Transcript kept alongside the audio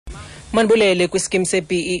Manibulele kwiskim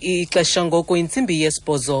se-BEE ixesha ngoku intsimbi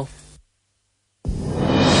yesibhozo.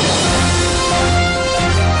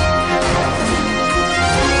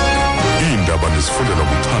 Iindaba nezifundela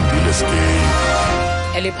kuthambile skeyi.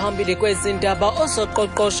 Eliphambili kwezi ndaba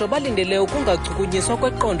osoqoqosho balindele ukungachukunyiswa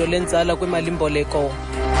kweqondo lenzala kwimali-mboleko.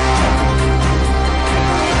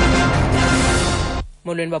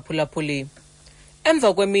 Molweni baphulaphuli.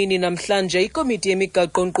 Emva kwemini namhlanje ikomiti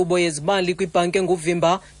yemigaqo-nkqubo yezimali kwibhanka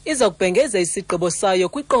enguvimba iza kubhengeza isigqibo sayo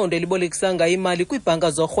kwiqondo ebolekisa ngay'imali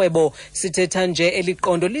kwiibhanka zorhwebo. Sithetha nje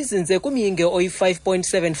eliqondo lizinze kumyinge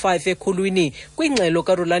oyi-5.75 ekhulwini kwingxelo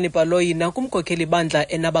karulani baloyina kumkhokheli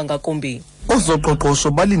bandla enaba ngakumbi.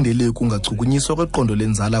 Osoqoqosho balindele ukungachukunyiswa kweqondo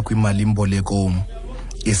lenzala kwimali-mboleko.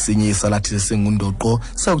 Esinye isalathisi sengundoqo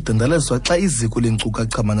sakudendalezwa xa iziko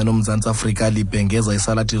lenkcukacha noMzantsi Afrika libhengeza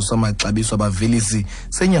isalathisi samaxabiso abavelisi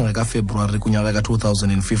senyanga kaFebruwari kunyaka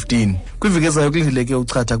ka-2015. Kwiveki ezayo kulindeleke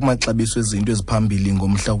uchatha kumaxabiso ezinto eziphambili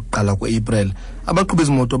ngomhla wokuqala kwe-April. Abaqhubi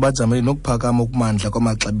bezimoto bajamele nokuphakama okumandla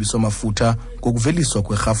kwamaxabiso amafutha ngokuveliswa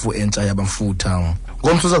kwerhafu entsha yamafutha.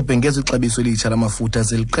 Ngomhla uza kubhengeza ixabiso elitsha lamafutha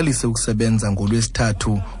zeliqalise ukusebenza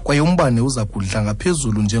ngoLwesithathu, kwaye umbane uza kudla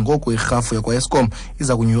ngaphezulu njengoko irhafu yakwa-Eskom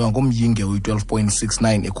iza kunyuka ngomyinge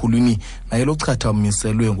oyi-12.69 ekhulwini, naye lo chatha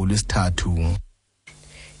umiselwe ngoLwesithathu.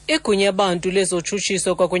 Igunya abantu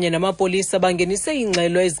lezotshutshiso kwakunye namapolisa bangenise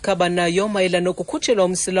ingxelo ezikhabanayo mayelana nokukhutshelwa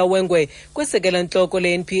umsila wengwe kwesekela ntloko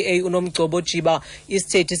le-NPA unomgcobo jiba.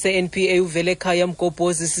 Isithethi se-NPA uvelekhaya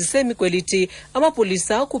Mgobhozi sisemi kwelithi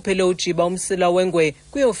amapolisa akhuphele ujiba umsila wengwe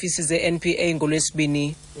kwiiofisi ze-NPA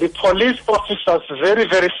ngolwesibini. The police officers,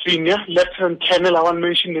 very senior, Lieutenant Colonel, I won't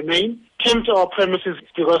mention the name, came to our premises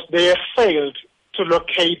because they have failed to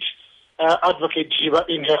locate Advocate Jiba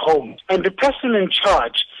in her home. And the person in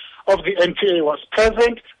charge of the NPA was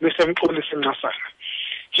present, Mr. Mqolisi.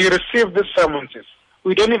 He received the summonses.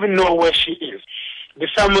 We don't even know where she is. The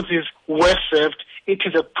summonses were served. It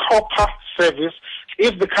is a proper service.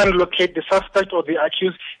 If they can't locate the suspect or the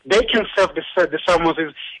accused, they can serve the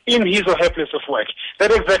summonses in his or her place of work.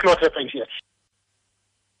 That's exactly what happened here.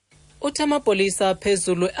 Uthi amapolisa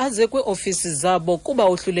phezulu aze kwiofisi zabo kuba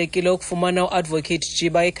uhlulekile ukufumana uadvocate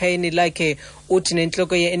Jiba ekhayeni lakhe. Uthi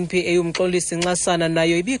nentloko ye-NPA umxolisi Nxasana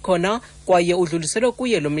nayo ibikhona kwaye udluliselwe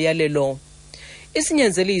kuye lo myalelo.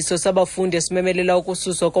 Isinyanzeliso sabafundi esimemelela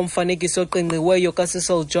ukususwa komfanekiso oqingqiweyo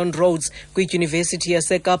kaCecil John Rhodes kwidyunivesithi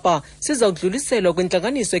yaseKapa siza kudluliselwa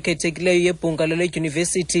kwintlanganiso ekhethekileyo yebhunga lale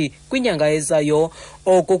dyunivesithi kwinyanga ezayo.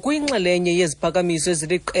 Oku kuyinxalenye yeziphakamiso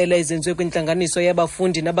eziliqela ezenziwe kwintlanganiso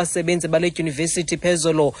yabafundi nabasebenzi bale dyunivesithi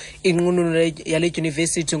phezolo. Inqununu yale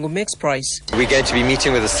dyunivesithi nguMax Price. We're going to be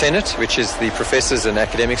meeting with the Senate, which is the professors and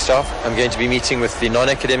academic staff. I'm going to be meeting with the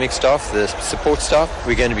non-academic staff, the support staff.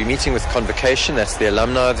 We're going to be meeting with Convocation, that's the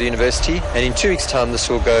alumni of the university, and in 2 weeks' time this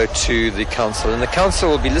will go to the council, and the council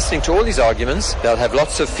will be listening to all these arguments. They'll have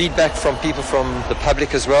lots of feedback from people from the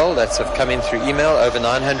public as well that have come in through email, over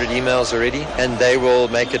 900 emails already, and they will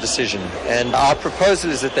make a decision. And our proposal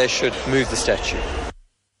is that they should move the statue.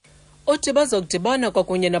 Othi bazokudibana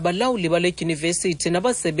kwakunye nabalawuli bale dyunivesithi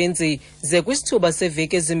nabasebenzi ze kwisithuba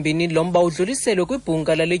seveki ezimbini lomba udluliselwe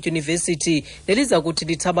kwibhunga lale dyunivesithi neliza kuthi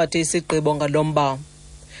lithabathe isigqibo ngalomba.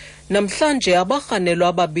 Namhlanje abarhanelwa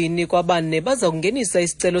ababini kwabane baza kungenisa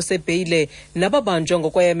isicelo sebheyile nababanjwa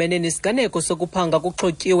ngokwayamene nesiganeko sokuphanga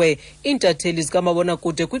kuxhotyiwe iintatheli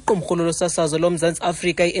zikamabonakude kwiqumrhu losasazo loMzantsi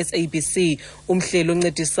Afrika i-SABC. Umhleli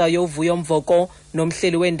oncedisayo uVuyo Mvoko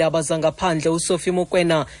nomhleli weendaba zangaphandle uSophie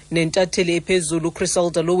Mokoena nentatheli ephezulu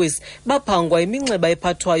Criselda Lewis baphangwa iminxeba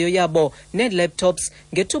ephathwayo yabo nee-laptops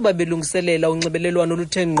ngethuba belungiselela unxibelelwano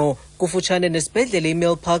oluthe ngqo kufutshane nesibhedlele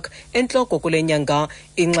iMill Park entloko kule nyanga.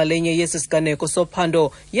 Inxalenye yesi siganeko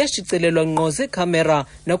sophando yashicilelwa ngqo zeekhamera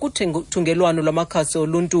nakuthungelwano lwamakhasi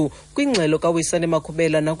oluntu kwingxelo kaWisane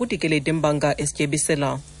Makhubela nakuDikeledi Mbanga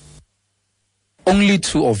esityebisela. Only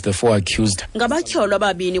 2 of the 4 accused. Ngabatyholwa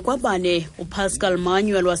ababini kwabane uPascal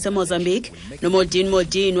Manuel waseMozambique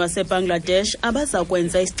noModin waseBangladesh abaza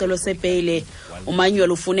kwenza isicelo sebheyile.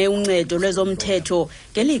 uManuel ufune uncedo lwezomthetho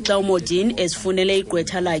ngelixa uModin esifunele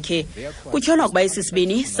igqwetha lakhe. Kutyholwa kuba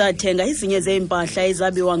isisibini sathenga ezinye zeempahla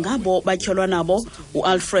ezabiwa ngabo batyholwa nabo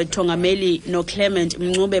uAlfred Tongameli noClement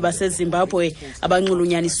Mncube baseZimbabwe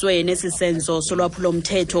abanxulunyaniswe nesisenzo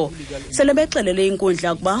solwaphulomthetho. Sele bexelele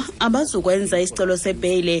inkundla kuba abazukwenza isicelo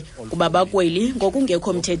sebheyile kuba bakweli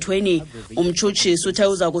ngokungekho mthethweni. Umtshutshisi uthe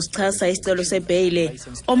uza kusichasa isicelo sebheyile.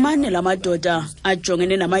 Omane lamadoda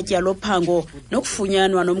ajongene namatyala ophango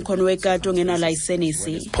nokufunyanwa nomkhono wekati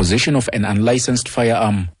ongenalayisenisi. Possession of an unlicensed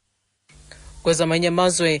firearm. Kwezamanye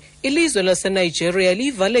amazwe, ilizwe lase-Nigeria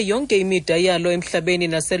liyivale yonke imida yalo emhlabeni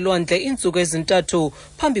naselwandle iintsuku ezintathu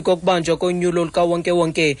phambi kokubanjwa konyulo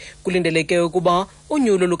lukawonke-wonke. Kulindeleke ukuba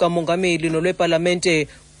unyulo lukamongameli nolwepalamente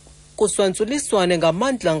kuswantsuliswane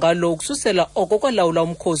ngamandla ngalo ukususela oko kwalawula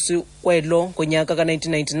umkhosi kwelo ngonyaka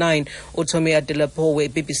ka-1999. uTommy Adelapowe,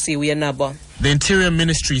 BBC uyanaba. The Interior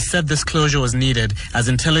Ministry said this closure was needed as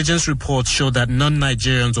intelligence reports showed that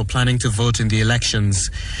non-Nigerians were planning to vote in the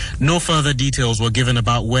elections. No further details were given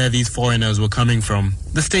about where these foreigners were coming from.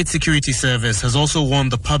 The State Security Service has also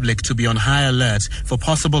warned the public to be on high alert for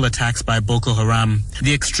possible attacks by Boko Haram.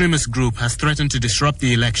 The extremist group has threatened to disrupt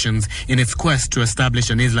the elections in its quest to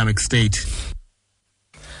establish an Islamic State.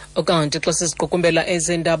 Okanti xa sisiqukumbela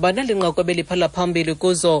ezi ndaba nalinqaku ebeliphala phambili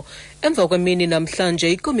kuzo. Emva kwemini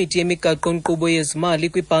namhlanje ikomiti yemigaqo-nkqubo yezimali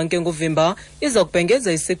kwibhanka enguvimba iza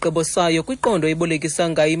kubhengeza isigqibo sayo kwiqondo ebolekisa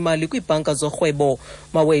ngay'imali kwiibhanka zorhwebo.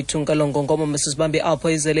 Mawethu ngalongongomo masizibambe apho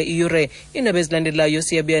izele iyure. Iindaba ezilandelayo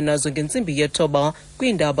siyabuya nazo ngentsimbi ye-9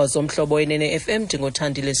 kwiindaba zomhlobo enene FM.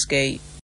 Ndingothandile Skay.